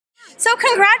So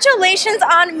congratulations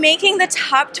on making the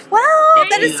top 12.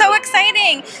 That is so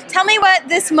exciting. Tell me what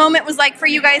this moment was like for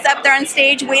you guys up there on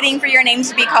stage waiting for your names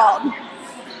to be called.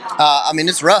 I mean,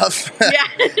 it's rough. Yeah.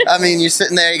 I mean, you're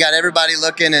sitting there, you got everybody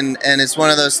looking, and it's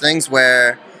one of those things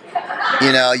where,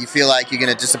 you know, you feel like you're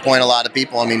going to disappoint a lot of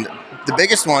people. I mean, the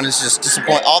biggest one is just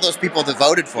disappoint all those people that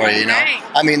voted for you, you know?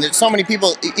 I mean, there's so many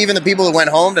people, even the people who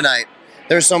went home tonight,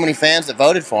 there's so many fans that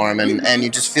voted for him, and you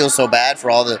just feel so bad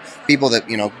for all the people that,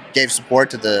 you know, gave support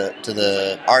to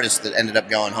the artists that ended up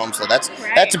going home. So that's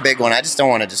a big one. I just don't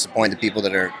want to disappoint the people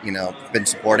that are, you know, been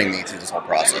supporting me through this whole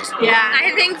process. Yeah,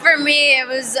 I think for me it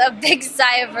was a big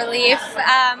sigh of relief.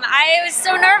 I was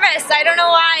so nervous. I don't know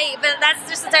why, but that's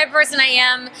just the type of person I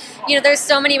am. You know, there's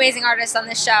so many amazing artists on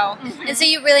this show, and so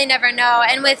you really never know.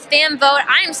 And with fan vote,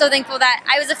 I'm so thankful that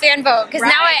I was a fan vote, because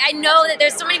now I know that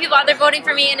there's so many people out there voting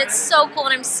for me, and it's so cool,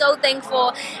 and I'm so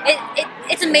thankful.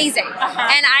 It's amazing,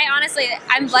 and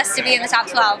I'm blessed to be in the top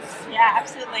 12. Yeah,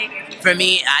 absolutely. For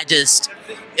me,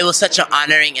 it was such an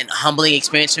honoring and humbling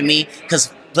experience for me,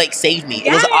 because Blake saved me.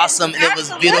 It was awesome, and it was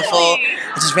beautiful.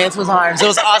 I just ran through his arms. It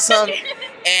was awesome.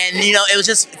 And, you know, it was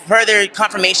just further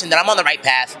confirmation that I'm on the right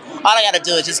path. All I got to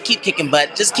do is just keep kicking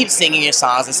butt, just keep singing your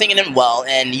songs and singing them well,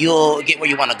 and you'll get where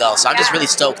you want to go. So I'm just really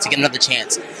stoked to get another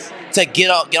chance to get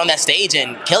on that stage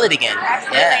and kill it again.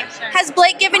 Yeah. Has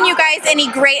Blake given you guys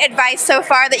any great advice so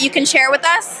far that you can share with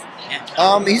us?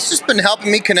 He's just been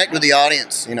helping me connect with the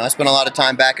audience. You know, I spend a lot of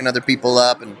time backing other people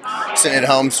up and sitting at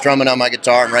home strumming on my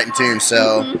guitar and writing tunes.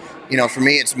 So, you know, for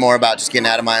me, it's more about just getting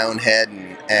out of my own head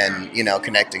and you know,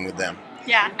 connecting with them.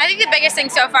 Yeah, I think the biggest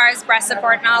thing so far is breast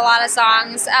support on a lot of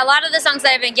songs. A lot of the songs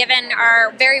that I've been given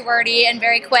are very wordy and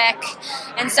very quick,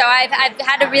 and so I've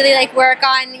had to really like work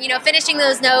on, you know, finishing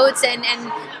those notes and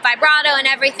vibrato and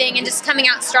everything, and just coming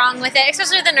out strong with it,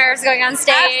 especially with the nerves going on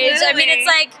stage. Absolutely. I mean, it's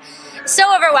like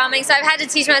so overwhelming. So I've had to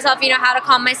teach myself, you know, how to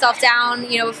calm myself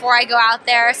down, you know, before I go out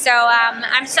there. So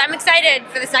I'm excited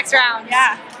for this next round.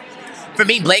 Yeah. For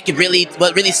me,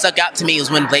 what really stuck out to me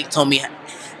was when Blake told me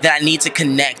that I need to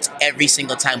connect every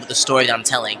single time with the story that I'm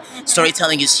telling.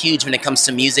 Storytelling is huge when it comes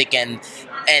to music and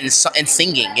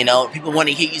singing. You know, people want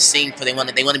to hear you sing, for they want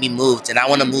to be moved, and I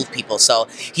want to move people. So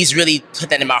he's really put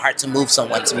that in my heart to move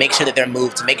someone, to make sure that they're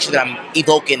moved, to make sure that I'm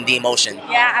evoking the emotion.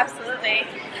 Yeah, absolutely.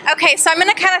 Okay, so I'm going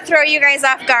to kind of throw you guys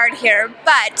off guard here,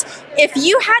 but if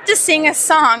you had to sing a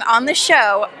song on the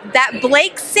show that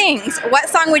Blake sings, what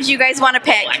song would you guys want to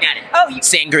pick? Oh, I got it. Oh,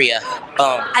 Sangria.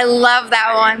 I love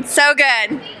that one. So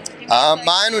good.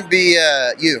 Mine would be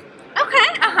You.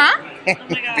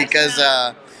 Okay, Because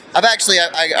I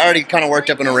already kind of worked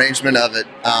up an arrangement of it.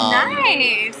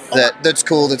 Nice. That's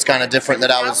cool. That's kind of different. That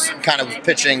I was kind of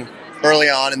pitching early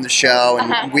on in the show,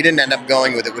 and we didn't end up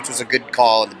going with it, which was a good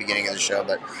call at the beginning of the show.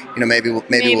 But you know, maybe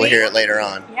we'll hear it later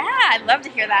on. Yeah, I'd love to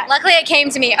hear that. Luckily, it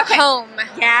came to me home.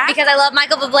 Yeah. Because I love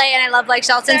Michael Bublé and I love Blake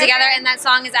Shelton together, and that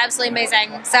song is absolutely amazing.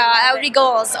 So that would be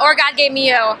goals. Or God Gave Me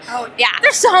You. Oh, yeah.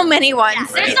 There's so many ones.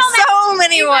 Yeah, there's so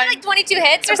many ones. Like 22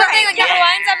 hits or something, like number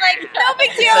ones. I'm like, no big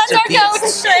deal. Such That's a our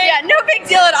piece. coach. Yeah, no big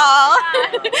deal at all.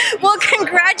 Well,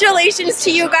 congratulations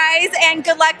to you guys, and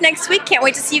good luck next week. Can't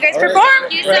wait to see you guys perform.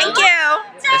 Thank you. Thank you.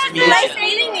 Nice to meet you. Nice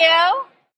meeting you.